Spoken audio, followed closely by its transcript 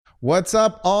What's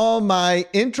up, all my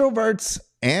introverts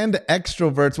and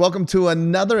extroverts? Welcome to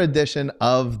another edition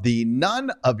of the None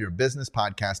of Your Business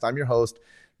podcast. I'm your host,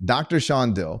 Dr.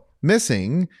 Sean Dill,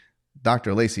 missing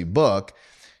Dr. Lacey Book.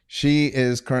 She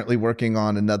is currently working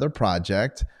on another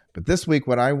project. But this week,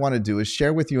 what I want to do is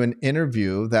share with you an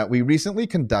interview that we recently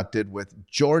conducted with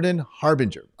Jordan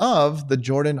Harbinger of The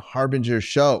Jordan Harbinger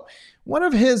Show. One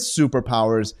of his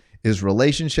superpowers is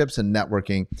relationships and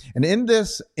networking. And in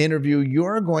this interview,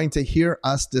 you're going to hear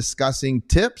us discussing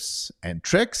tips and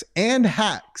tricks and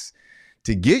hacks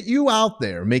to get you out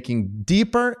there making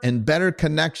deeper and better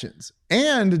connections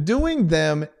and doing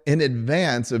them in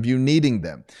advance of you needing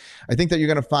them. I think that you're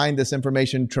going to find this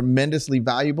information tremendously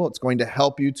valuable. It's going to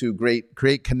help you to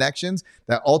create connections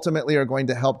that ultimately are going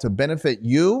to help to benefit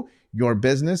you, your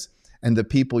business, and the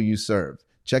people you serve.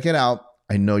 Check it out.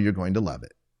 I know you're going to love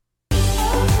it.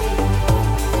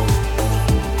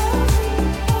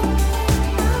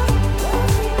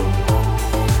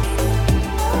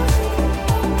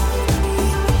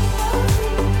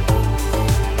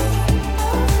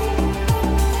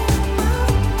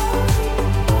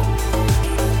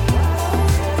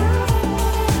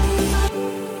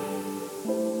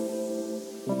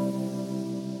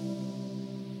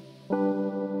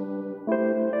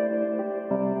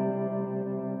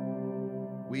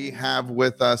 Have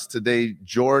with us today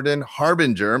Jordan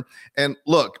Harbinger. And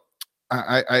look,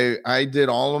 I did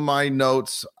all of my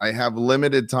notes. I have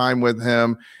limited time with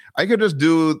him. I could just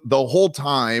do the whole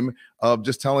time of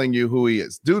just telling you who he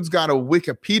is. Dude's got a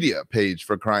Wikipedia page,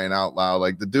 for crying out loud.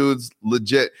 Like, the dude's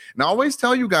legit. And I always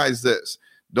tell you guys this: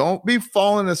 don't be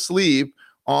falling asleep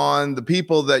on the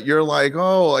people that you're like,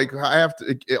 oh, like I have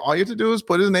to, all you have to do is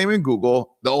put his name in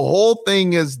Google. The whole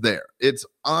thing is there. It's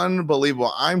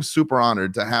unbelievable. I'm super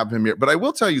honored to have him here. But I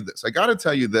will tell you this. I got to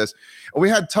tell you this. We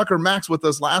had Tucker Max with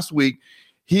us last week.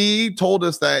 He told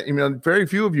us that, very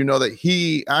few of you know that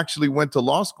he actually went to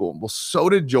law school. Well, so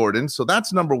did Jordan. So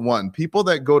that's number one. People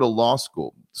that go to law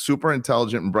school, super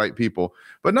intelligent and bright people.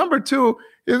 But number two,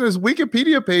 in his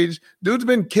Wikipedia page, dude's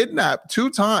been kidnapped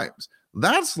 2 times.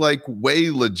 That's like way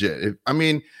legit. I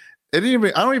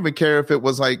don't even care if it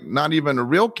was like not even a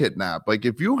real kidnap. Like,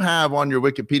 if you have on your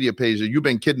Wikipedia page that you've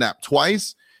been kidnapped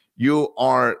twice, you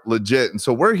are legit. And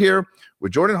so we're here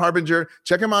with Jordan Harbinger.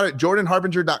 Check him out at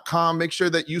jordanharbinger.com. Make sure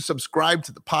that you subscribe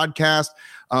to the podcast.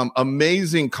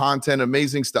 Amazing content,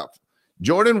 amazing stuff.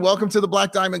 Jordan, welcome to the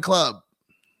Black Diamond Club.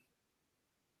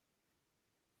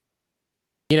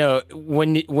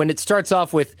 When it starts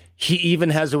off with he even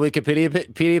has a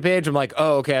Wikipedia page, I'm like,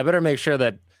 oh, okay, I better make sure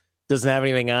that doesn't have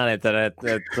anything on it that I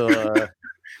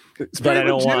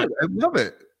don't want. I love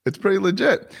it. It's pretty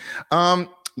legit.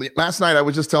 Last night I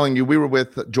was just telling you we were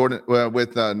with Jordan,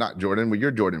 not Jordan, well,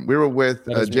 you're Jordan. We were with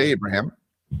Jay Abraham.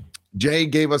 Jay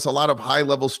gave us a lot of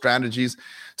high-level strategies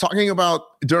talking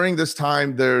about during this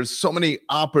time, there's so many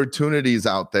opportunities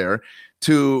out there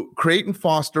to create and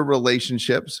foster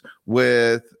relationships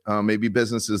with maybe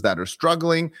businesses that are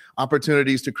struggling,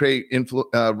 opportunities to create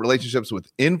relationships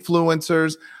with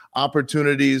influencers,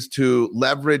 opportunities to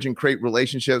leverage and create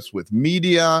relationships with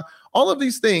media, all of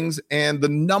these things. And the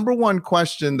number one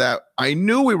question that I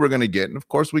knew we were going to get, and of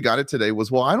course we got it today,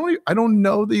 was, well, I don't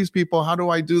know these people. How do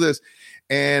I do this?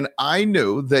 And I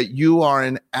knew that you are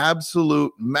an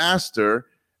absolute master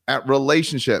at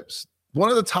relationships. One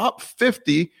of the top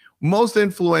 50 most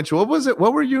influential. What was it?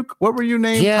 What were you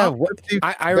named? Yeah,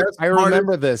 I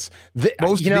remember this.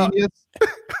 Most genius.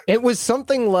 It was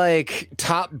something like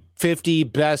top 50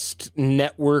 best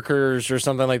networkers or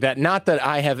something like that. Not that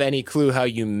I have any clue how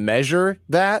you measure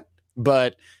that,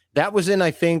 but that was in, I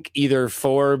think, either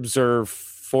Forbes or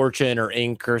Fortune or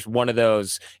Inc. or one of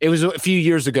those. It was a few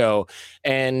years ago.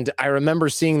 And I remember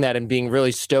seeing that and being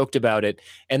really stoked about it.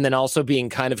 And then also being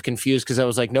kind of confused because I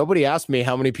was like, nobody asked me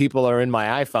how many people are in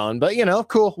my iPhone, but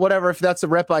cool, whatever. If that's a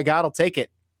rep I got, I'll take it.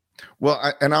 Well,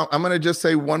 I'm going to just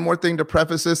say one more thing to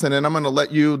preface this, and then I'm going to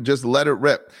let you just let it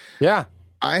rip. Yeah.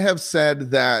 I have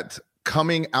said that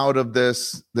coming out of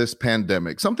this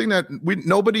pandemic, something that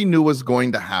nobody knew was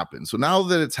going to happen. So now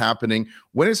that it's happening,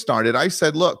 when it started, I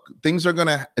said, look, things are going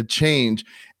to change.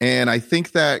 And I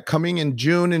think that coming in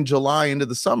June and July into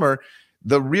the summer,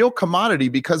 the real commodity,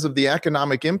 because of the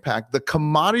economic impact, the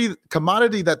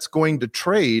commodity that's going to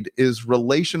trade is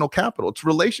relational capital. It's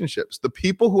relationships. The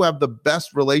people who have the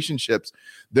best relationships,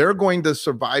 they're going to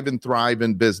survive and thrive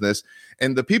in business.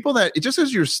 And the people that, just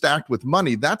as you're stacked with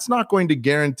money, that's not going to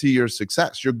guarantee your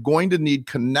success. You're going to need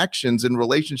connections and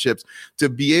relationships to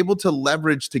be able to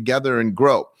leverage together and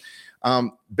grow.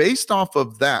 Based off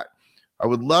of that, I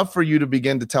would love for you to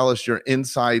begin to tell us your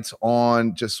insights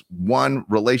on just one,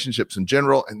 relationships in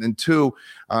general, and then two,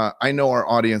 I know our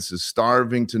audience is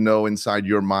starving to know inside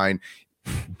your mind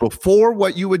before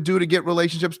what you would do to get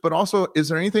relationships, but also is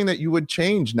there anything that you would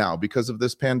change now because of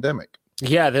this pandemic?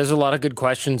 Yeah, there's a lot of good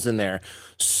questions in there.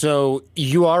 So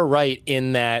you are right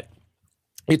in that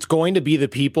it's going to be the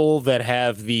people that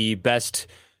have the best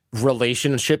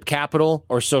relationship capital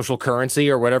or social currency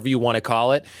or whatever you want to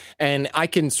call it. And I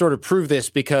can sort of prove this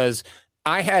because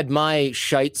I had my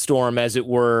shite storm, as it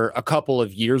were, a couple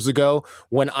of years ago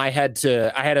when I had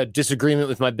a disagreement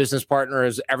with my business partner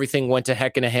as everything went to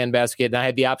heck in a handbasket. And I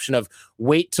had the option of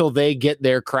wait till they get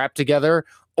their crap together,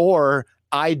 or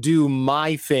I do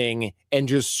my thing and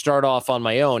just start off on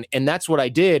my own. And that's what I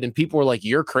did. And people were like,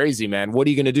 you're crazy, man. What are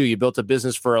you going to do? You built a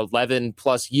business for 11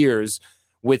 plus years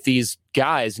with these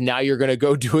guys. Now you're going to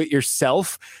go do it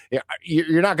yourself.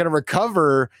 You're not going to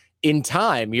recover in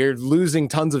time. You're losing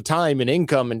tons of time and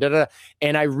income and da-da.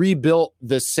 And I rebuilt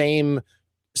the same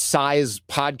size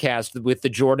podcast with the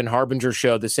Jordan Harbinger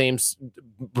show.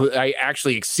 I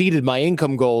actually exceeded my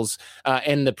income goals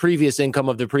and the previous income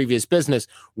of the previous business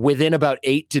within about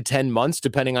 8 to 10 months,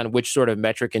 depending on which sort of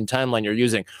metric and timeline you're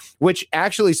using, which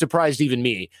actually surprised even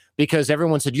me because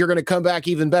everyone said, you're going to come back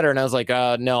even better. And I was like,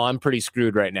 no, I'm pretty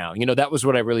screwed right now. That was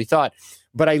what I really thought.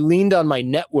 But I leaned on my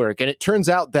network, and it turns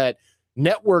out that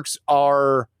networks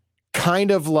are kind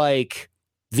of like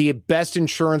the best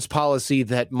insurance policy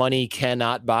that money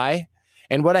cannot buy.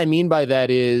 And what I mean by that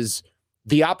is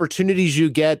the opportunities you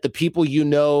get, the people you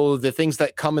know, the things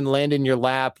that come and land in your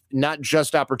lap, not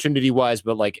just opportunity-wise,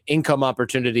 but like income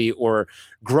opportunity or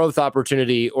growth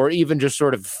opportunity, or even just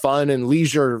sort of fun and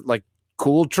leisure, like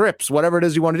cool trips, whatever it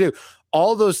is you want to do.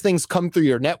 All those things come through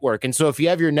your network. And so if you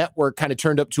have your network kind of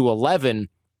turned up to 11,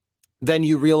 then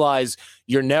you realize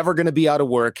you're never going to be out of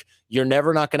work. You're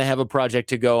never not going to have a project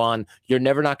to go on. You're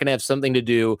never not going to have something to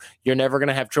do. You're never going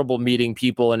to have trouble meeting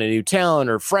people in a new town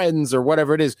or friends or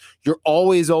whatever it is. You're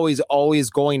always, always,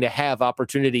 always going to have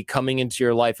opportunity coming into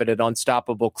your life at an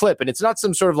unstoppable clip. And it's not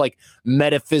some sort of like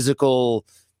metaphysical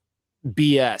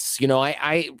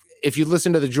BS. If you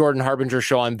listen to the Jordan Harbinger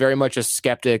show, I'm very much a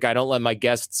skeptic. I don't let my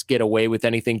guests get away with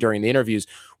anything during the interviews.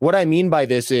 What I mean by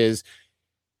this is,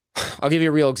 I'll give you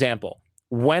a real example.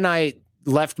 When I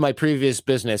left my previous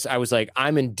business, I was like,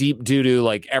 I'm in deep doo-doo.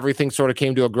 Like everything sort of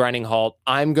came to a grinding halt.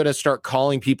 I'm going to start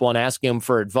calling people and asking them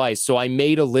for advice. So I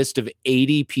made a list of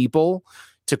 80 people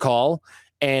to call.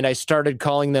 And I started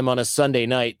calling them on a Sunday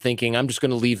night thinking I'm just going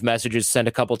to leave messages, send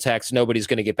a couple texts. Nobody's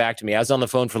going to get back to me. I was on the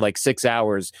phone for like 6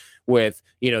 hours with,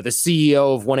 the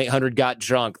CEO of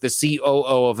 1-800-GOT-JUNK, the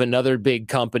COO of another big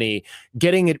company,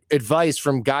 getting advice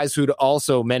from guys who'd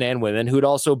also, men and women, who'd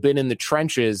also been in the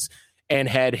trenches and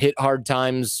had hit hard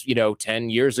times,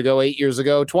 10 years ago, 8 years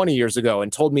ago, 20 years ago,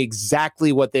 and told me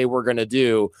exactly what they were going to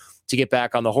do to get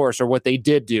back on the horse, or what they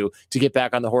did do to get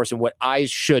back on the horse, and what I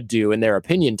should do in their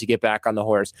opinion to get back on the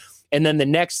horse. And then the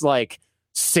next like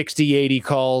 60, 80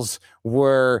 calls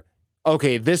were,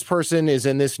 okay, this person is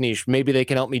in this niche. Maybe they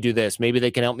can help me do this. Maybe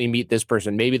they can help me meet this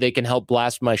person. Maybe they can help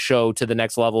blast my show to the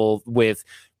next level with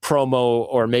promo,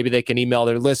 or maybe they can email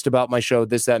their list about my show,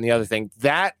 this, that, and the other thing.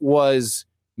 That was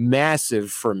massive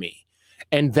for me.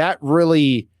 And that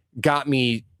really got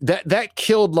me, that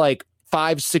killed like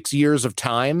 5-6 years of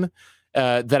time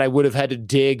that I would have had to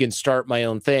dig and start my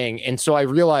own thing. And so I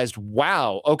realized,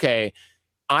 wow, okay,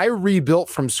 I rebuilt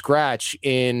from scratch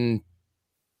in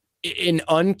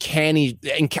uncannily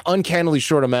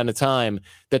short amount of time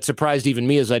that surprised even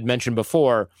me, as I'd mentioned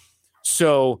before.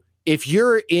 So if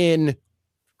you're in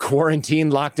quarantine,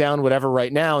 lockdown, whatever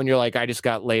right now, and you're like, I just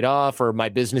got laid off, or my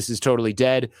business is totally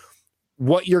dead,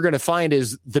 what you're going to find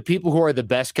is the people who are the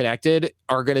best connected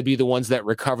are going to be the ones that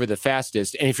recover the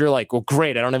fastest. And if you're like, well,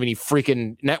 great, I don't have any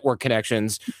freaking network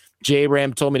connections.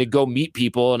 J-Ram told me to go meet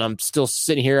people and I'm still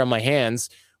sitting here on my hands.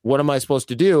 What am I supposed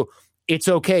to do? It's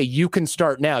okay. You can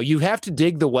start now. You have to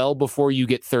dig the well before you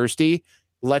get thirsty.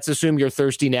 Let's assume you're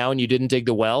thirsty now and you didn't dig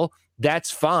the well.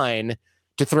 That's fine.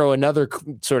 To throw another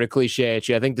sort of cliche at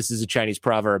you, I think this is a Chinese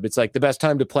proverb. It's like the best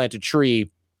time to plant a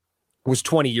tree was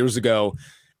 20 years ago.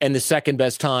 And the second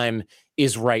best time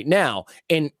is right now.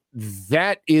 And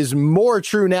that is more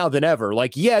true now than ever.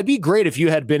 Like, yeah, it'd be great if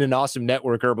you had been an awesome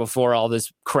networker before all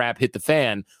this crap hit the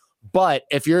fan. But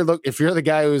if you're the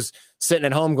guy who's sitting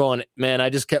at home going, man, I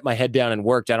just kept my head down and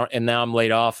worked, and now I'm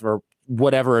laid off, or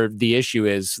whatever the issue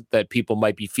is that people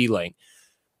might be feeling,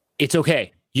 it's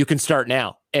okay. You can start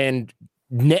now. And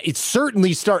it's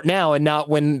certainly start now, and not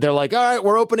when they're like, all right,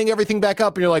 we're opening everything back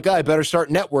up, and you're like, oh, I better start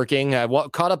networking. I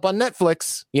caught up on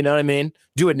Netflix. You know what I mean?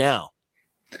 Do it now.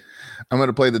 I'm going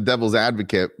to play the devil's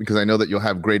advocate because I know that you'll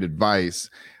have great advice.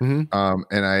 And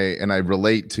I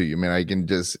relate to you, man. I can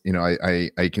just,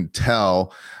 I can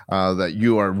tell that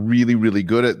you are really, really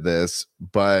good at this,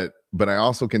 but I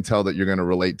also can tell that you're going to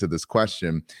relate to this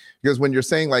question, because when you're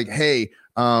saying like, hey,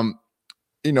 I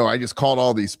just called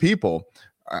all these people,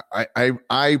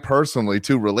 I personally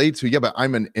too relate to, yeah, but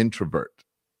I'm an introvert.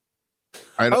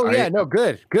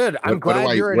 Good. I'm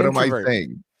glad you're an introvert. What am I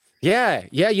saying? Yeah.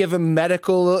 You have a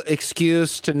medical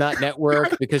excuse to not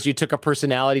network because you took a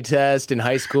personality test in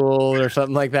high school or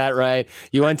something like that, right?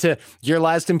 You went to your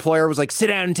last employer was like, sit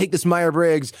down and take this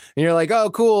Myers-Briggs. And you're like,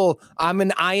 oh, cool. I'm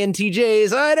an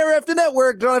INTJs. I never have to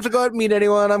network. Don't have to go out and meet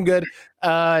anyone. I'm good.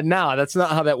 No, that's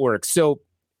not how that works. So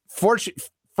first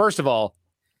of all,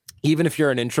 even if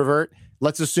you're an introvert,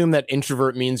 let's assume that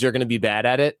introvert means you're going to be bad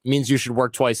at it, means you should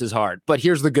work twice as hard. But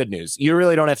here's the good news. You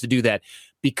really don't have to do that,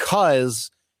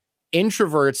 because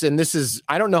introverts, and this is,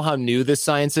 I don't know how new this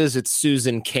science is. It's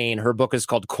Susan Cain. Her book is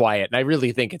called Quiet. And I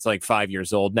really think it's like 5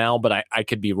 years old now, but I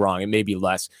could be wrong. It may be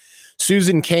less.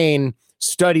 Susan Cain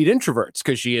studied introverts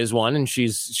because she is one. And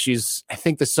she's, I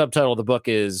think the subtitle of the book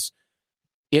is,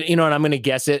 and I'm going to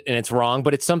guess it and it's wrong,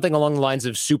 but it's something along the lines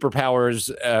of superpowers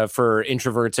for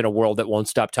introverts in a world that won't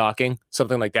stop talking,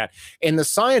 something like that. And the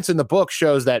science in the book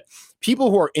shows that people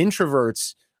who are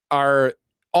introverts are,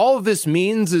 all of this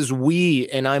means is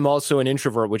and I'm also an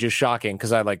introvert, which is shocking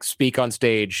because I like speak on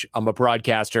stage. I'm a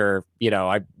broadcaster.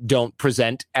 I don't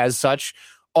present as such.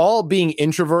 All being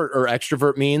introvert or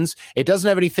extrovert means it doesn't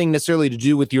have anything necessarily to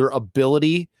do with your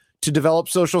ability to develop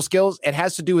social skills. It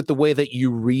has to do with the way that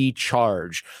you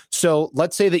recharge. So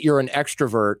let's say that you're an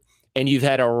extrovert and you've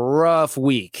had a rough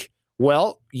week.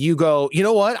 Well, you go, you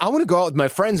know what? I want to go out with my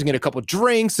friends and get a couple of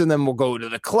drinks, and then we'll go to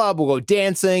the club. We'll go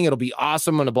dancing. It'll be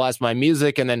awesome. I'm going to blast my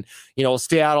music, and then, we'll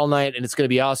stay out all night, and it's going to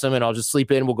be awesome, and I'll just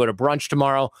sleep in. We'll go to brunch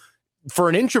tomorrow. For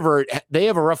an introvert, they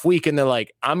have a rough week, and they're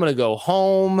like, I'm going to go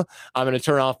home. I'm going to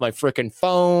turn off my freaking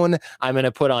phone. I'm going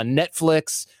to put on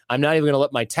Netflix. I'm not even going to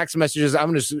let my text messages.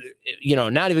 I'm just,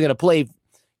 not even going to play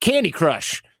Candy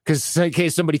Crush because in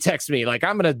case somebody texts me, like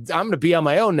I'm going to be on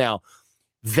my own now.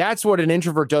 That's what an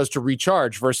introvert does to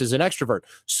recharge versus an extrovert.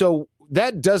 So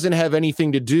that doesn't have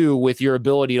anything to do with your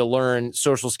ability to learn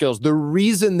social skills. The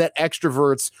reason that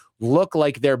extroverts look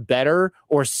like they're better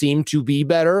or seem to be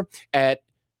better at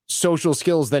social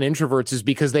skills than introverts is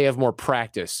because they have more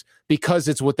practice, because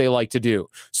it's what they like to do.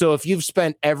 So if you've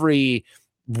spent every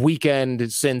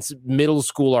weekend since middle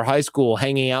school or high school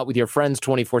hanging out with your friends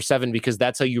 24/7 because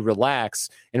that's how you relax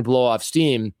and blow off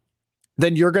steam,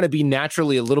 then you're going to be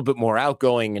naturally a little bit more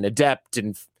outgoing and adept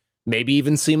and maybe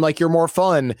even seem like you're more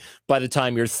fun by the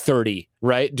time you're 30,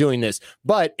 right? Doing this.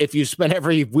 But if you spend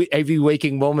every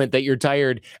waking moment that you're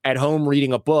tired at home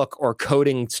reading a book or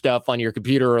coding stuff on your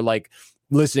computer or like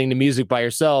listening to music by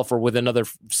yourself or with another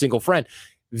single friend,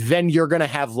 then you're going to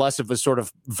have less of a sort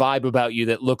of vibe about you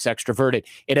that looks extroverted.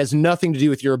 It has nothing to do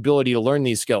with your ability to learn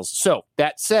these skills. So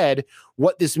that said,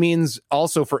 what this means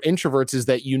also for introverts is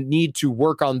that you need to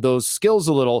work on those skills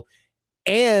a little.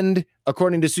 And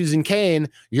according to Susan Cain,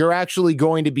 you're actually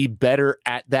going to be better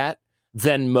at that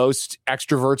than most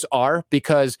extroverts are,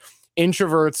 because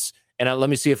introverts, and let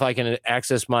me see if I can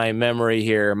access my memory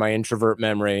here, my introvert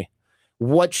memory.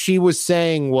 What she was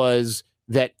saying was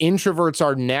that introverts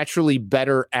are naturally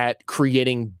better at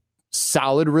creating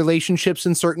solid relationships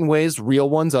in certain ways, real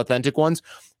ones, authentic ones,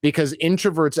 because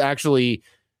introverts actually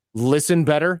listen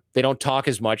better. They don't talk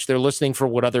as much. They're listening for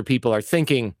what other people are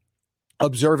thinking,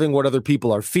 observing what other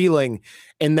people are feeling,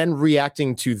 and then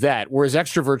reacting to that. Whereas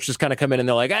extroverts just kind of come in and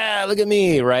they're like, look at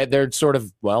me, right? They're sort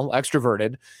of,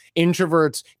 extroverted.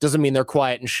 Introverts doesn't mean they're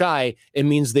quiet and shy. It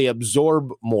means they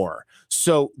absorb more.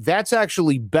 So that's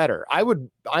actually better. I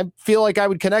feel like I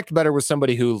would connect better with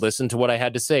somebody who listened to what I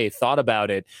had to say, thought about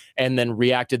it, and then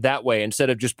reacted that way, instead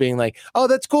of just being like, oh,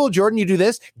 that's cool, Jordan, you do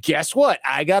this. Guess what?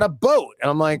 I got a boat. And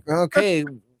I'm like, okay,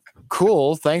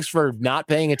 cool. Thanks for not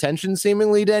paying attention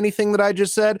seemingly to anything that I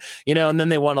just said, and then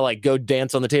they want to like go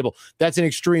dance on the table. That's an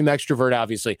extreme extrovert,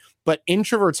 obviously. But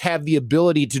introverts have the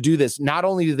ability to do this. Not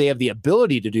only do they have the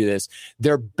ability to do this,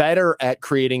 they're better at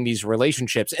creating these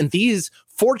relationships. And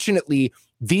fortunately,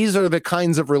 these are the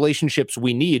kinds of relationships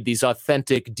we need, these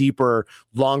authentic, deeper,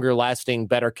 longer lasting,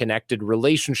 better connected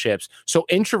relationships. So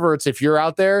introverts, if you're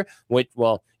out there,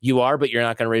 well, you are, but you're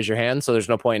not going to raise your hand, so there's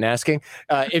no point in asking.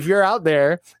 If you're out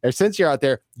there, or since you're out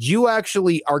there, you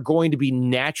actually are going to be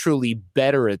naturally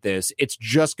better at this. It's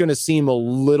just going to seem a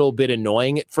little bit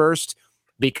annoying at first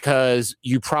because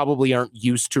you probably aren't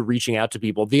used to reaching out to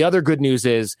people. The other good news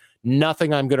is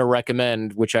nothing I'm going to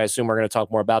recommend, which I assume we're going to talk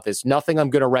more about this, nothing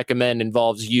I'm going to recommend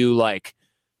involves you like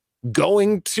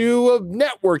going to a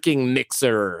networking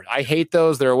mixer. I hate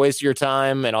those. They're a waste of your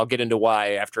time, and I'll get into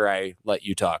why after I let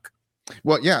you talk.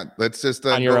 Well, yeah, let's just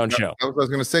on your own show. That's what I was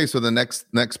going to say. So the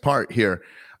next part here.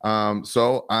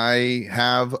 So I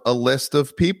have a list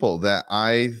of people that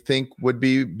I think would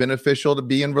be beneficial to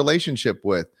be in relationship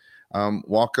with.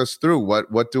 Walk us through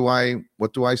what do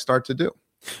I start to do?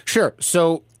 Sure.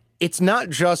 So it's not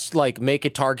just like make a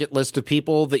target list of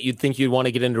people that you'd think you'd want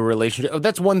to get into a relationship.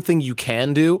 That's one thing you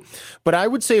can do. But I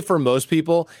would say for most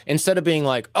people, instead of being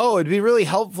like, oh, it'd be really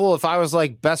helpful if I was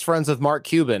like best friends with Mark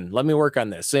Cuban, let me work on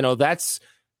this. That's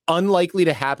unlikely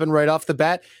to happen right off the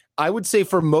bat. I would say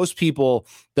for most people,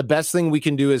 the best thing we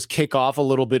can do is kick off a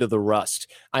little bit of the rust.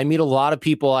 I meet a lot of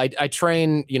people. I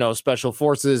train, special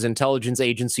forces, intelligence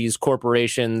agencies,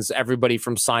 corporations, everybody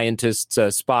from scientists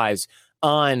to spies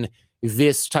on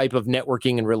this type of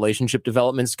networking and relationship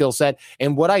development skill set.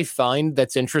 And what I find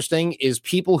that's interesting is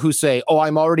people who say, oh,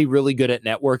 I'm already really good at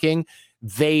networking.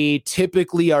 They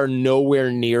typically are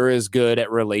nowhere near as good at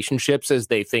relationships as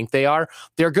they think they are.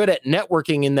 They're good at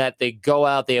networking in that they go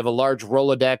out, they have a large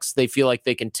Rolodex, they feel like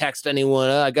they can text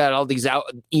anyone. I got all these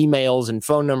emails and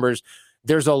phone numbers.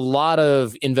 There's a lot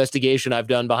of investigation I've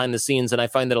done behind the scenes, and I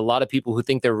find that a lot of people who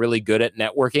think they're really good at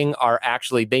networking are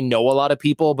actually, they know a lot of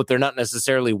people, but they're not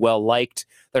necessarily well liked.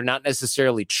 They're not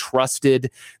necessarily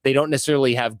trusted. They don't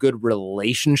necessarily have good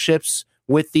relationships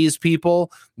with these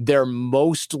people. They're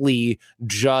mostly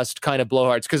just kind of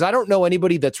blowhards, because I don't know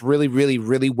anybody that's really, really,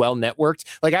 really well networked.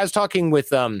 Like I was talking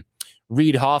with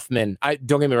Reid Hoffman.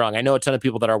 Don't get me wrong, I know a ton of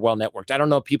people that are well networked. I don't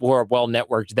know people who are well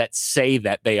networked that say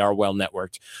that they are well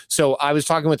networked. So I was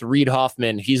talking with Reid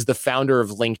Hoffman. He's the founder of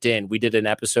LinkedIn. We did an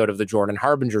episode of the Jordan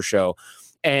Harbinger Show,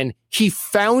 and he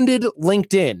founded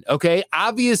LinkedIn. Okay.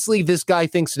 Obviously, this guy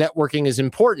thinks networking is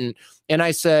important. And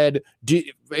I said,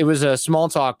 it was a small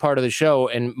talk part of the show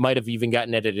and might have even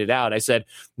gotten edited out. I said,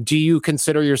 do you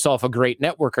consider yourself a great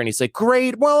networker? And he's like,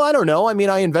 great. Well, I don't know. I mean,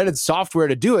 I invented software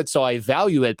to do it, so I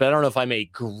value it, but I don't know if I'm a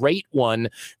great one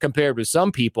compared with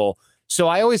some people. So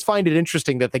I always find it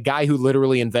interesting that the guy who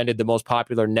literally invented the most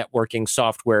popular networking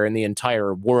software in the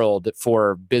entire world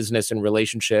for business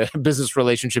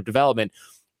relationship development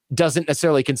doesn't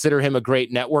necessarily consider him a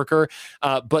great networker,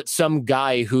 but some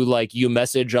guy who like you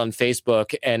message on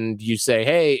Facebook and you say,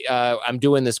 hey, I'm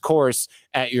doing this course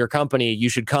at your company, you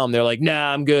should come. They're like,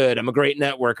 nah, I'm good. I'm a great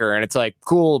networker. And it's like,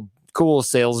 cool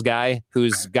sales guy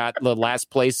who's got the last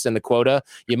place in the quota.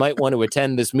 You might want to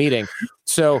attend this meeting.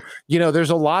 So, there's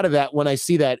a lot of that when I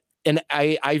see that. And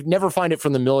I never find it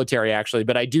from the military, actually,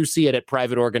 but I do see it at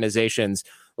private organizations.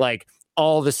 Like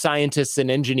all the scientists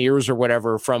and engineers or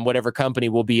whatever from whatever company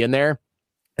will be in there.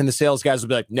 And the sales guys will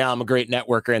be like, no, I'm a great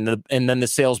networker. And then the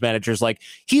sales manager's like,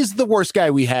 he's the worst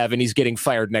guy we have and he's getting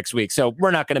fired next week, so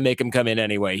we're not going to make him come in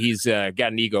anyway. He's got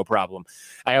an ego problem.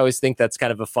 I always think that's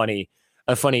kind of a funny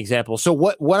example. So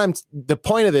the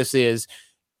point of this is,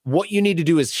 what you need to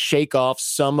do is shake off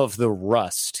some of the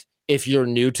rust if you're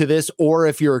new to this or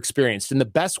if you're experienced. And the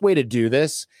best way to do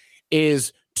this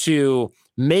is to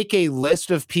make a list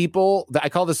of people that I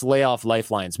call this layoff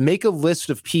lifelines. Make a list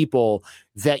of people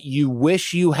that you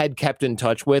wish you had kept in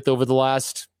touch with over the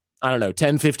last,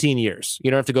 10, 15 years.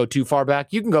 You don't have to go too far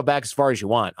back. You can go back as far as you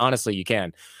want. Honestly, you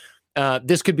can.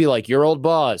 This could be like your old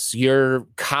boss, your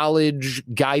college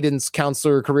guidance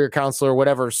counselor, career counselor,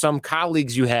 whatever, some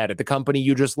colleagues you had at the company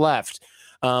you just left.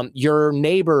 Your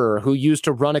neighbor who used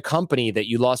to run a company that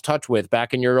you lost touch with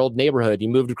back in your old neighborhood. You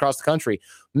moved across the country.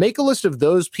 Make a list of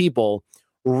those people.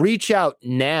 Reach out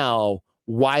now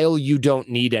while you don't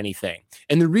need anything.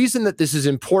 And the reason that this is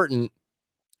important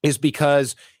is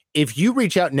because if you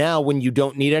reach out now when you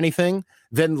don't need anything,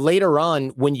 then later on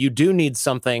when you do need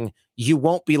something, you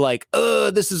won't be like,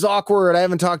 this is awkward. I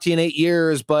haven't talked to you in 8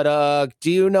 years, but do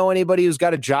you know anybody who's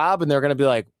got a job? And they're going to be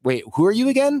like, wait, who are you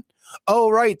again? Oh,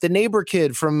 right. The neighbor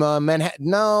kid from Manhattan.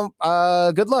 No,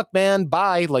 good luck, man.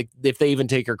 Bye. Like if they even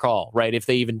take your call, right? If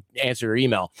they even answer your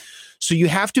email. So you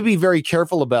have to be very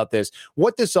careful about this.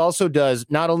 What this also does,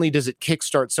 not only does it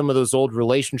kickstart some of those old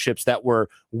relationships that were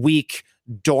weak,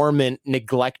 dormant,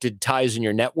 neglected ties in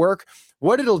your network,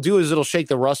 what it'll do is it'll shake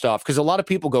the rust off, because a lot of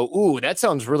people go, ooh, that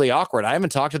sounds really awkward. I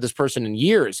haven't talked to this person in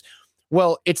years.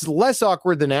 Well, it's less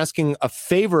awkward than asking a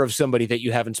favor of somebody that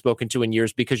you haven't spoken to in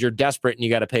years because you're desperate and you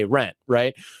got to pay rent,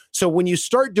 right? So when you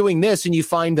start doing this and you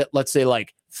find that, let's say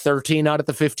like 13 out of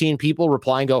the 15 people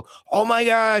reply and go, oh my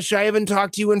gosh, I haven't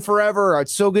talked to you in forever.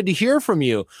 It's so good to hear from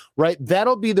you, right?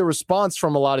 That'll be the response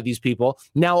from a lot of these people.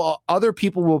 Now, other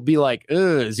people will be like,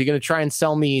 is he going to try and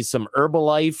sell me some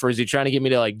Herbalife, or is he trying to get me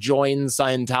to like join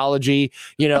Scientology?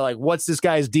 Like, what's this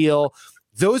guy's deal?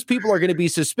 those people are going to be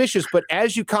suspicious. But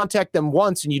as you contact them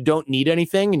once and you don't need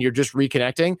anything and you're just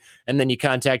reconnecting, and then you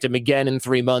contact them again in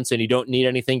 3 months and you don't need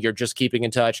anything, you're just keeping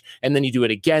in touch, and then you do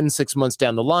it again 6 months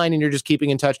down the line and you're just keeping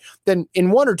in touch, then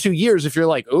in 1 or 2 years, if you're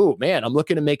like, oh man, I'm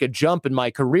looking to make a jump in my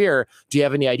career, do you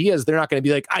have any ideas? They're not going to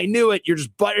be like, I knew it, you're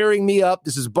just buttering me up,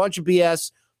 this is a bunch of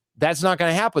BS. That's not going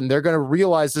to happen. They're going to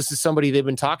realize this is somebody they've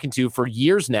been talking to for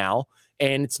years now,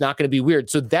 and it's not going to be weird.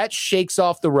 So that shakes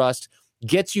off the rust,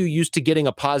 gets you used to getting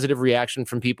a positive reaction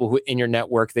from people who in your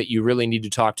network that you really need to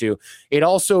talk to. It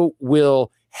also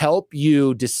will help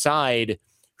you decide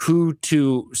who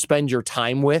to spend your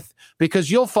time with, because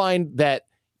you'll find that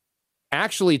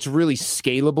actually it's really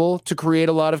scalable to create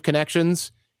a lot of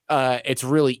connections. It's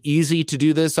really easy to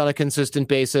do this on a consistent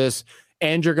basis.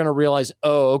 And you're going to realize,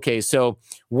 oh, okay, so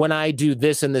when I do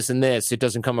this and this and this, it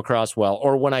doesn't come across well.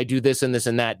 Or when I do this and this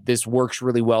and that, this works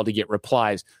really well to get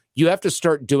replies. You have to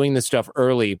start doing this stuff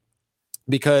early,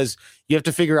 because you have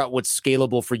to figure out what's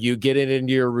scalable for you, get it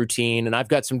into your routine. And I've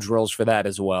got some drills for that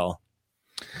as well.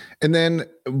 And then,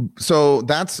 so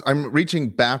I'm reaching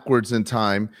backwards in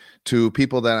time to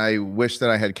people that I wish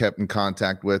that I had kept in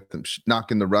contact with,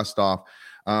 knocking the rust off.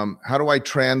 How do I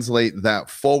translate that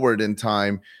forward in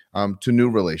time to new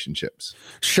relationships?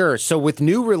 Sure. So with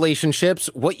new relationships,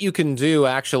 what you can do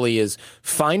actually is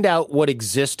find out what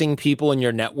existing people in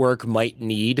your network might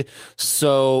need.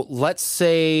 So let's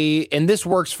say, and this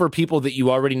works for people that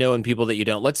you already know and people that you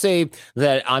don't. Let's say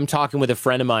that I'm talking with a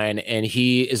friend of mine and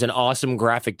he is an awesome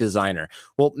graphic designer.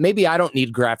 Well, maybe I don't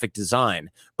need graphic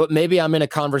design, but maybe I'm in a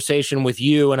conversation with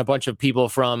you and a bunch of people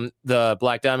from the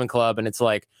Black Diamond Club, and it's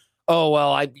like, oh,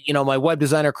 well, my web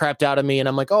designer crapped out of me. And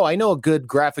I'm like, oh, I know a good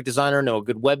graphic designer, know a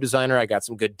good web designer. I got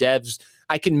some good devs.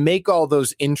 I can make all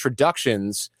those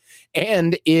introductions.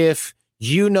 And if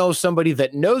you know somebody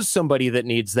that knows somebody that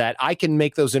needs that, I can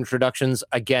make those introductions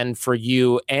again for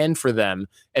you and for them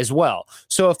as well.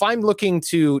 So if I'm looking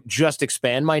to just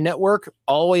expand my network,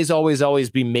 always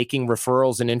be making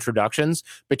referrals and introductions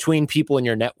between people in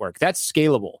your network. That's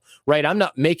scalable, right? I'm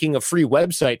not making a free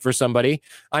website for somebody.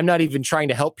 I'm not even trying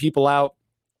to help people out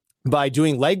by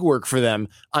doing legwork for them.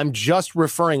 I'm just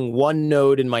referring one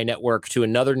node in my network to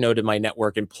another node in my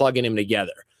network and plugging them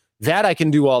together. That I can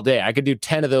do all day. I could do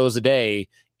 10 of those a day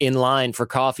in line for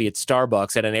coffee at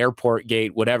Starbucks, at an airport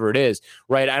gate, whatever it is,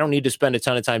 right? I don't need to spend a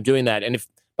ton of time doing that. And if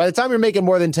by the time you're making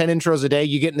more than 10 intros a day,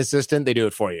 you get an assistant, they do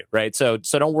it for you, right? So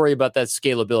don't worry about that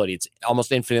scalability. It's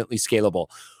almost infinitely scalable.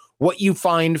 What you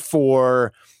find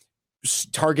for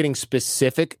targeting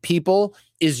specific people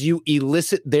is you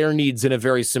elicit their needs in a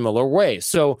very similar way.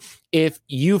 So if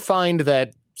you find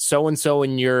that so-and-so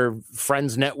in your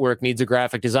friend's network needs a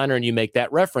graphic designer and you make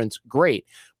that reference, great.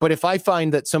 But if I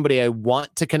find that somebody I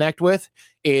want to connect with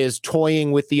is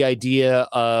toying with the idea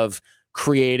of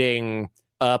creating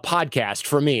a podcast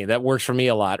for me, that works for me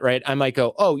a lot, right? I might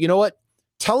go, oh, you know what?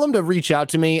 Tell them to reach out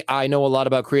to me. I know a lot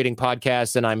about creating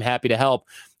podcasts and I'm happy to help.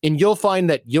 And you'll find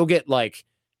that you'll get like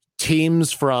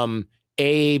teams from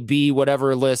A, B,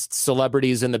 whatever lists,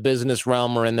 celebrities in the business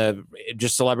realm or in the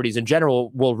just celebrities in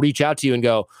general will reach out to you and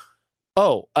go,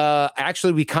 oh,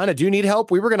 actually, we kind of do need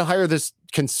help. We were going to hire this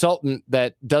consultant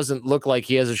that doesn't look like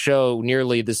he has a show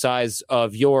nearly the size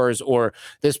of yours, or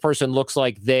this person looks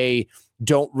like they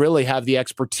don't really have the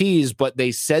expertise, but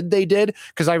they said they did.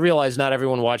 Because I realize not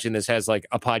everyone watching this has like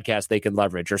a podcast they can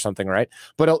leverage or something, right?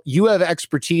 But you have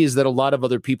expertise that a lot of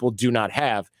other people do not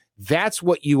have. That's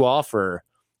what you offer.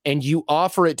 And you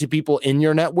offer it to people in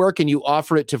your network, and you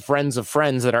offer it to friends of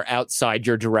friends that are outside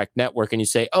your direct network. And you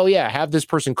say, oh yeah, have this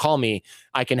person call me.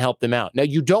 I can help them out. Now,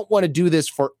 you don't want to do this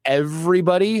for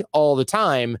everybody all the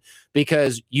time,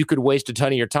 because you could waste a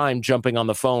ton of your time jumping on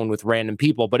the phone with random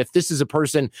people. But if this is a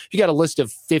person, if you got a list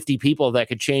of 50 people that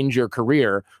could change your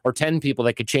career, or 10 people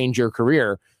that could change your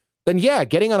career, then yeah,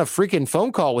 getting on a freaking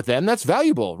phone call with them, that's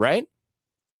valuable, right?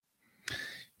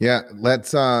 Yeah,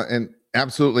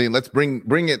 absolutely. Let's bring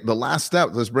it the last step.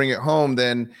 Let's bring it home.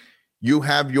 Then you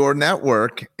have your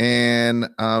network, and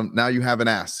now you have an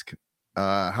ask.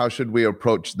 How should we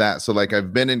approach that? So like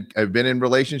I've been in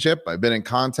relationship, I've been in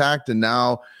contact, and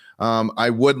now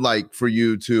I'd like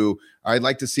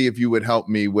to see if you would help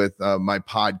me with my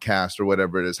podcast or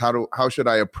whatever it is. How should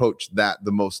I approach that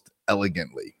the most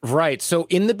elegantly? Right. So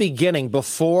in the beginning,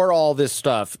 before all this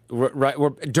stuff, right,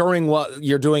 during what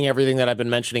you're doing, everything that I've been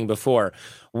mentioning before,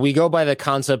 we go by the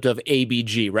concept of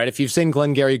ABG, right? If you've seen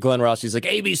Glengarry Glen Ross, he's like,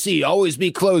 ABC, always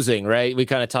be closing, right? We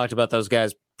kind of talked about those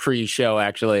guys pre-show,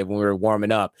 actually, when we were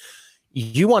warming up.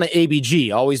 you want to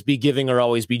ABG, always be giving or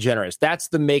always be generous. That's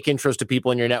the make interest to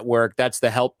people in your network. That's the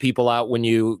help people out when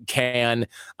you can,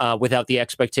 without the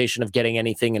expectation of getting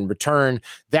anything in return.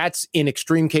 That's in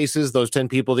extreme cases, those 10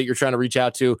 people that you're trying to reach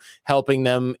out to, helping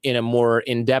them in a more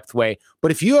in-depth way.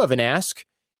 But if you have an ask,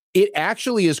 it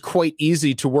actually is quite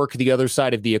easy to work the other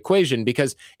side of the equation,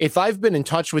 because if I've been in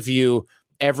touch with you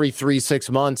every 3-6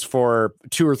 months for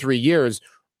 2 or 3 years,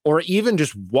 or even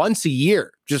just once a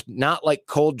year, just not like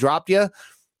cold dropped you,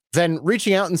 then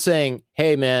reaching out and saying,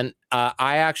 hey, man,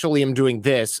 I actually am doing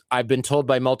this. I've been told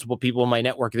by multiple people in my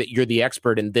network that you're the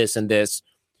expert in this and this.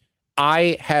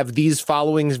 I have these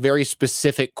following very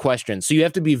specific questions. So you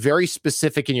have to be very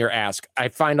specific in your ask. I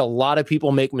find a lot of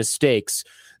people make mistakes.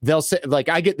 They'll say, like,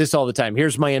 I get this all the time.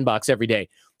 Here's my inbox every day.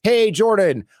 Hey,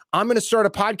 Jordan, I'm going to start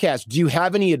a podcast. Do you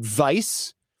have any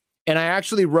advice? And I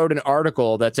actually wrote an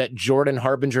article that's at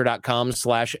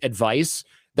jordanharbinger.com/advice.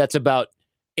 That's about,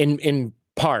 in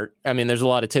part, I mean, there's a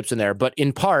lot of tips in there, but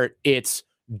in part, it's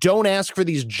don't ask for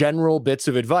these general bits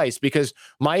of advice, because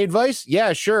my advice,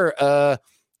 yeah, sure. I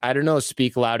don't know,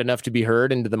 speak loud enough to be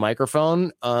heard into the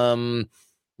microphone.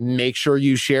 Make sure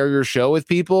you share your show with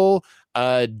people.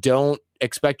 Don't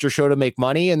expect your show to make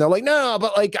money. And they're like, no,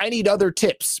 but like, I need other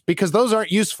tips, because those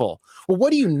aren't useful. Well,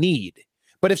 what do you need?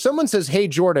 But if someone says, hey,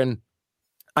 Jordan,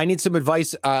 I need some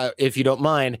advice, if you don't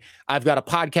mind. I've got a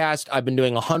podcast. I've been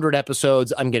doing 100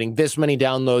 episodes. I'm getting this many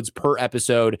downloads per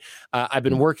episode. I've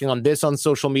been working on this on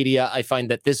social media. I find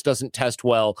that this doesn't test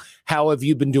well. How have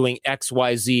you been doing X,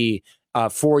 Y, Z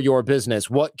for your business?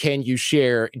 What can you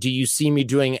share? Do you see me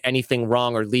doing anything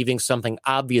wrong or leaving something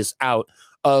obvious out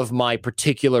of my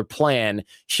particular plan?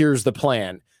 Here's the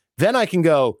plan. Then I can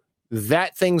go,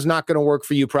 that thing's not going to work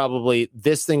for you. Probably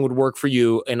this thing would work for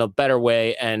you in a better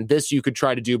way. And this you could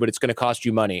try to do, but it's going to cost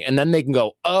you money. And then they can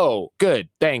go, oh, good.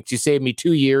 Thanks. You saved me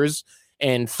 2 years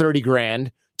and 30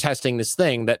 grand testing this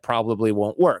thing that probably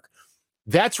won't work.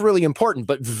 That's really important.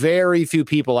 But very few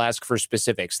people ask for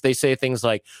specifics. They say things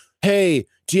like, hey,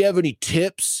 do you have any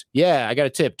tips? Yeah, I got a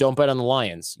tip. Don't bet on the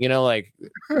Lions. You know, like,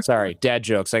 sorry, dad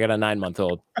jokes. I got a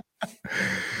 9-month-old.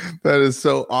 That is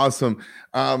so awesome.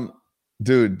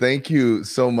 Dude, thank you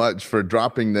so much for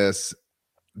dropping this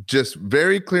just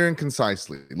very clear and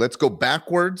concisely. Let's go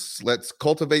backwards. Let's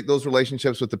cultivate those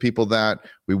relationships with the people that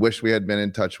we wish we had been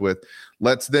in touch with.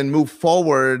 Let's then move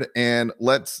forward and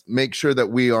let's make sure that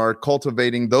we are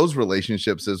cultivating those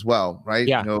relationships as well, right?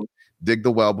 Yeah. You know, dig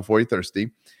the well before you're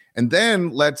thirsty. And then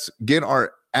let's get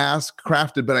our ask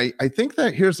crafted. But I think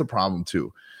that here's the problem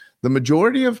too. The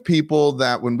majority of people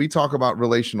that when we talk about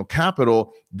relational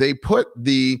capital, they put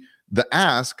the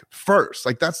ask first.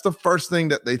 Like that's the first thing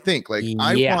that they think. Like,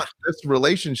 I want this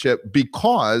relationship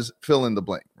because fill in the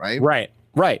blank, right?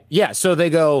 Right. Yeah. So they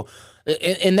go,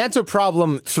 and that's a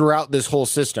problem throughout this whole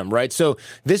system, right? So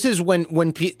this is when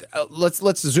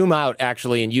let's zoom out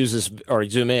actually and use this, or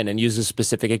zoom in and use this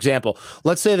specific example.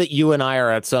 Let's say that you and I are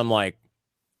at some, like,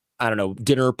 I don't know,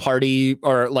 dinner party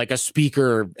or like a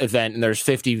speaker event, and there's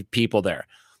 50 people there.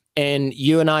 And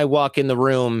you and I walk in the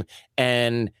room,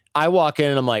 and I walk in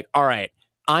and I'm like, all right,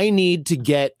 I need to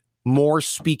get more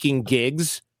speaking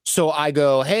gigs. So I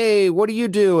go, hey, what do you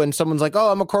do? And someone's like,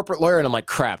 oh, I'm a corporate lawyer. And I'm like,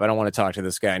 crap, I don't want to talk to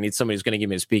this guy. I need somebody who's going to give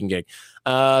me a speaking gig.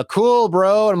 Cool,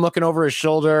 bro. And I'm looking over his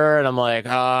shoulder and I'm like,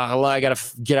 well, I got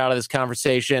to get out of this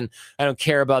conversation. I don't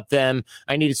care about them.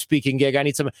 I need a speaking gig. I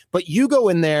need some. But you go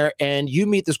in there and you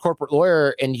meet this corporate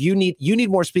lawyer, and you need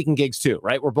more speaking gigs too,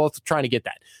 right? We're both trying to get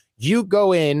that. You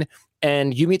go in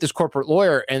and you meet this corporate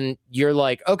lawyer, and you're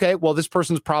like, okay, well, this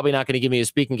person's probably not going to give me a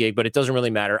speaking gig, but it doesn't really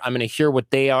matter. I'm going to hear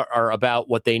what they are about,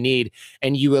 what they need.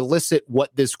 And you elicit what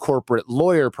this corporate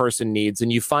lawyer person needs.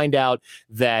 And you find out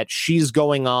that she's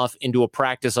going off into a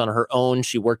practice on her own.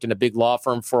 She worked in a big law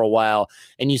firm for a while.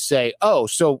 And you say, oh,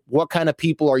 so what kind of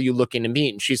people are you looking to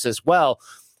meet? And she says, well,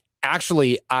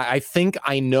 actually, I think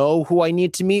I know who I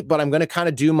need to meet, but I'm going to kind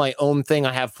of do my own thing.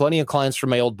 I have plenty of clients from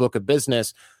my old book of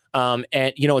business.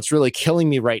 And, you know, what's really killing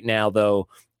me right now, though,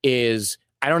 is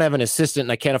I don't have an assistant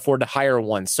and I can't afford to hire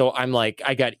one. So I'm like,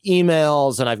 I got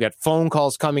emails and I've got phone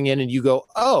calls coming in, and you go,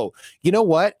 oh, you know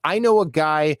what? I know a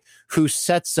guy who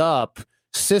sets up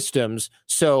systems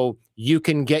so you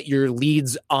can get your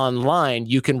leads online.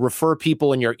 You can refer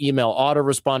people in your email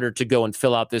autoresponder to go and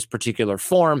fill out this particular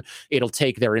form. It'll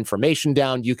take their information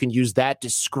down. You can use that to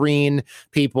screen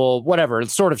people, whatever.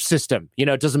 It's sort of system, you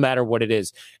know, it doesn't matter what it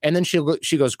is. And then she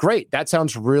goes, great. That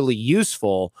sounds really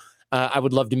useful. I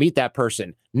would love to meet that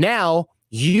person. Now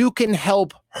you can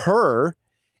help her.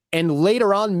 And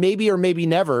later on, maybe or maybe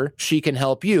never, she can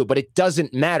help you. But it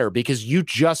doesn't matter because you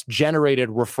just generated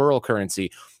referral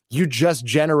currency. You just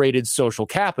generated social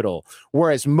capital.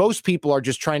 Whereas most people are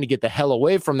just trying to get the hell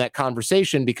away from that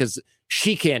conversation because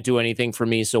she can't do anything for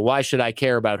me. So why should I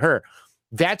care about her?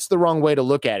 That's the wrong way to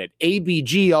look at it.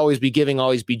 ABG, always be giving,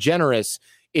 always be generous,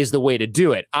 is the way to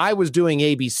do it. I was doing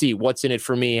ABC. What's in it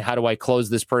for me? How do I close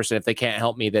this person? If they can't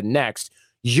help me, then next.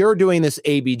 You're doing this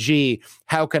ABG.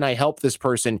 How can I help this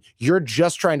person? You're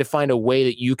just trying to find a way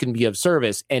that you can be of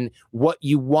service. And what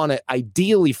you want to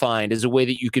ideally find is a way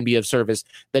that you can be of service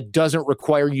that doesn't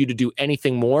require you to do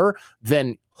anything more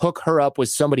than hook her up with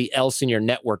somebody else in your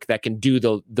network that can do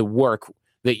the work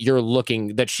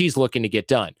that she's looking to get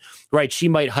done, right? She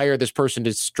might hire this person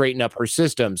to straighten up her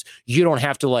systems. You don't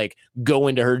have to like go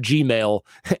into her Gmail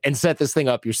and set this thing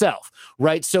up yourself,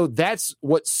 right? So that's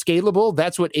what's scalable.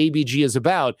 That's what ABG is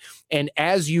about. And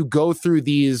as you go through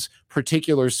these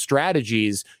particular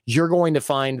strategies, you're going to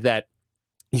find that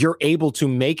you're able to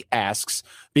make asks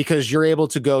because you're able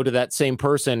to go to that same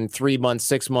person 3 months,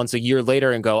 6 months, a year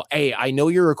later and go, hey, I know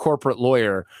you're a corporate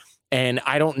lawyer, and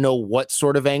I don't know what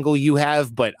sort of angle you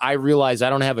have, but I realize I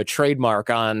don't have a trademark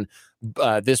on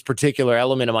this particular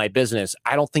element of my business.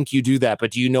 I don't think you do that, but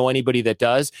do you know anybody that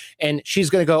does? And she's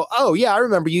going to go, oh, yeah, I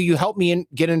remember you. You helped me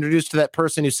get introduced to that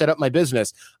person who set up my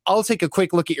business. I'll take a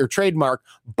quick look at your trademark,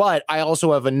 but I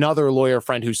also have another lawyer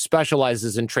friend who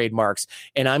specializes in trademarks,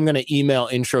 and I'm going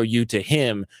to intro you to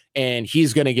him, and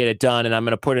he's going to get it done, and I'm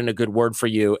going to put in a good word for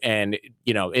you. And,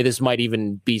 this might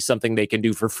even be something they can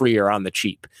do for free or on the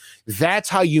cheap. That's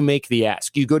how you make the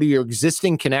ask. You go to your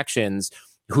existing connections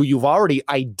who you've already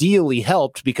ideally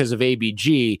helped because of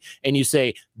ABG, and you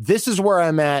say, this is where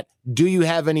I'm at. Do you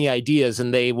have any ideas?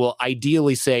 And they will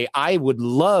ideally say, I would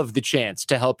love the chance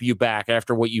to help you back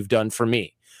after what you've done for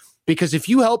me. Because if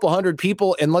you help 100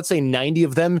 people and let's say 90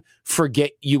 of them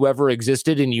forget you ever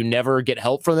existed and you never get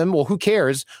help from them, well, who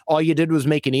cares? All you did was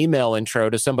make an email intro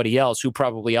to somebody else who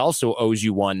probably also owes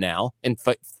you one now and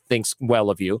thinks well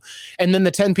of you. And then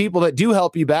the 10 people that do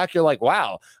help you back, you're like,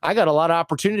 wow, I got a lot of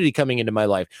opportunity coming into my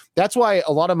life. That's why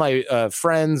a lot of my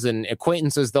friends and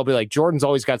acquaintances, they'll be like, Jordan's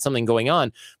always got something going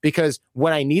on, because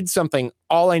when I need something,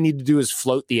 all I need to do is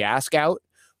float the ask out.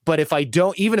 But if I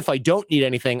don't need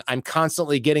anything, I'm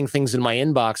constantly getting things in my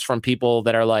inbox from people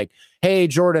that are like, hey,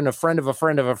 Jordan, a friend of a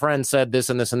friend of a friend said this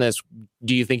and this and this.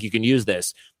 Do you think you can use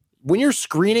this? When you're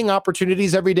screening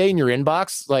opportunities every day in your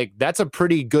inbox, like that's a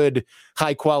pretty good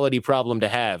high quality problem to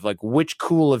have. Like, which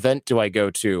cool event do I go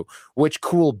to? Which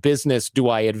cool business do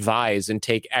I advise and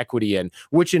take equity in?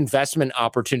 Which investment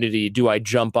opportunity do I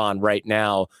jump on right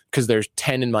now because there's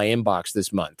 10 in my inbox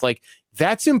this month? Like,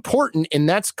 that's important, and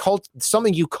that's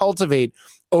something you cultivate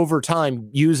over time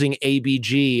using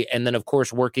ABG, and then, of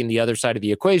course, working the other side of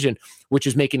the equation, which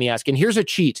is making the ask. And here's a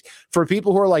cheat for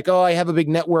people who are like, oh, I have a big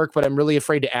network, but I'm really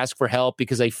afraid to ask for help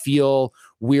because I feel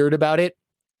weird about it.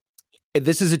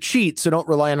 This is a cheat, so don't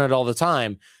rely on it all the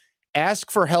time.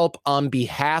 Ask for help on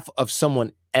behalf of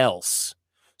someone else.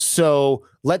 So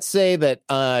let's say that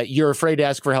you're afraid to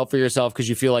ask for help for yourself because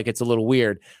you feel like it's a little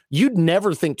weird. You'd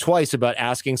never think twice about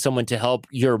asking someone to help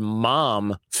your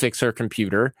mom fix her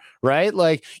computer, right?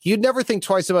 Like, you'd never think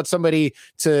twice about somebody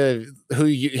who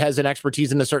has an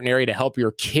expertise in a certain area to help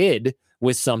your kid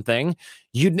with something.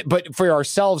 But for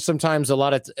ourselves, sometimes a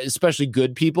lot of, especially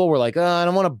good people, we're like, oh, I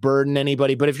don't want to burden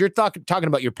anybody. But if you're talking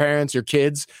about your parents, your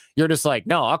kids, you're just like,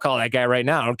 no, I'll call that guy right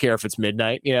now. I don't care if it's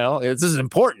midnight. This is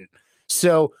important.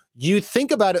 So you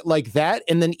think about it like that,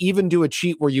 and then even do a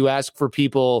cheat where you ask for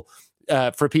people's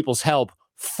help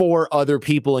for other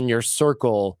people in your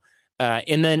circle.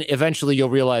 And then eventually you'll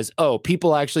realize, oh,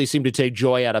 people actually seem to take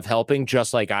joy out of helping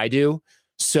just like I do.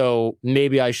 So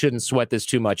maybe I shouldn't sweat this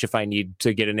too much if I need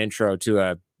to get an intro to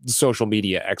a social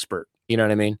media expert. You know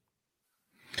what I mean?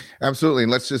 Absolutely.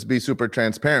 And let's just be super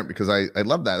transparent, because I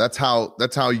love that. That's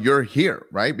how you're here,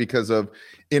 right? Because of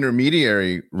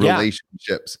intermediary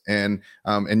relationships. And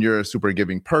you're a super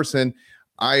giving person.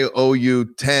 I owe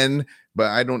you 10, but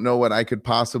I don't know what I could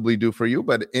possibly do for you.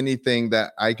 But anything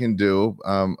that I can do,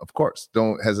 of course,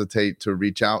 don't hesitate to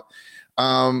reach out.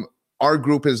 Our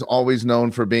group is always known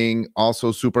for being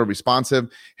also super responsive.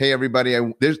 Hey, everybody,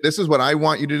 this is what I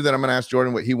want you to do, that I'm going to ask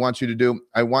Jordan what he wants you to do.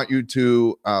 I want you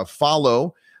to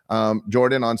follow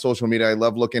Jordan on social media. I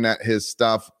love looking at his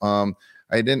stuff.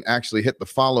 I didn't actually hit the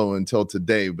follow until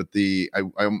today, but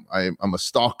I'm a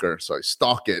stalker, so I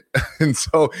stalk it. And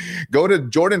so go to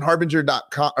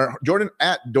jordanharbinger.com or Jordan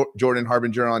at Jordan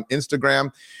Harbinger on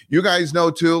Instagram. You guys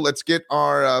know too. Let's get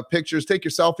our pictures. Take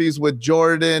your selfies with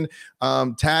Jordan.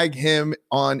 Tag him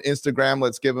on Instagram.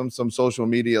 Let's give him some social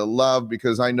media love,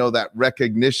 because I know that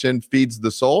recognition feeds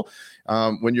the soul.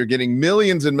 When you're getting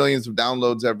millions and millions of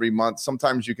downloads every month,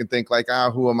 sometimes you can think like,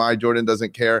 who am I? Jordan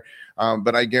doesn't care.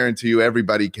 But I guarantee you,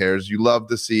 everybody cares. You love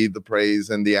to see the praise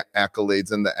and the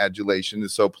accolades and the adulation.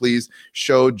 And so please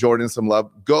show Jordan some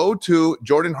love. Go to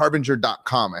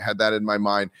jordanharbinger.com. I had that in my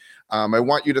mind. I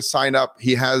want you to sign up.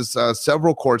 He has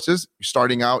several courses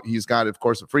starting out. He's got, of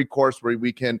course, a free course where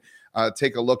we can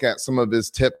take a look at some of his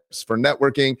tips for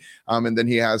networking. And then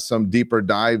he has some deeper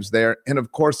dives there. And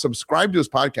of course, subscribe to his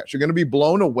podcast. You're going to be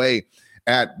blown away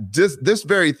at this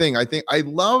very thing. I think I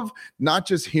love not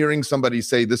just hearing somebody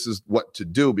say this is what to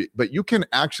do, but you can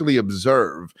actually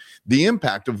observe the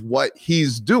impact of what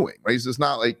he's doing, right? So it's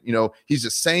not like, he's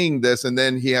just saying this and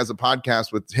then he has a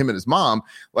podcast with him and his mom.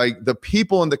 Like the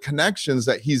people and the connections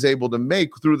that he's able to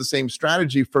make through the same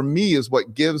strategy, for me, is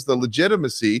what gives the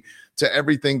legitimacy to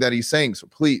everything that he's saying. So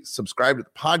please subscribe to the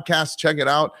podcast, check it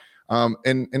out.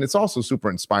 And it's also super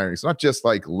inspiring. It's not just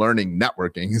like learning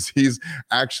networking. He's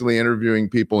actually interviewing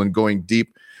people and going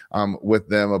deep with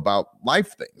them about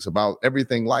life things, about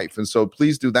everything life. And so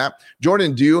please do that.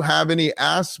 Jordan, do you have any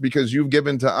asks because you've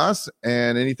given to us,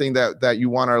 and anything that you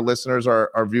want our listeners,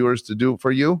 our viewers to do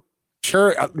for you?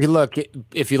 Sure. Look,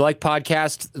 if you like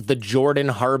podcasts, the Jordan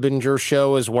Harbinger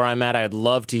Show is where I'm at. I'd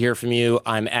love to hear from you.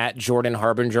 I'm at Jordan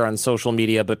Harbinger on social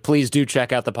media, but please do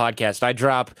check out the podcast.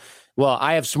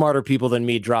 I have smarter people than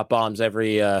me drop bombs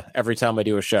every time I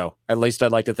do a show. At least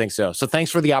I'd like to think so. So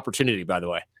thanks for the opportunity, by the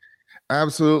way.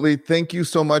 Absolutely. Thank you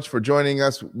so much for joining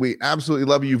us. We absolutely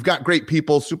love you. You've got great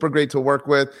people, super great to work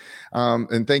with.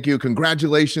 And thank you.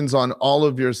 Congratulations on all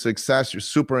of your success. You're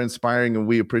super inspiring, and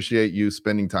we appreciate you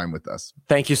spending time with us.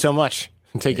 Thank you so much.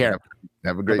 Take care.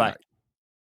 Have a great night.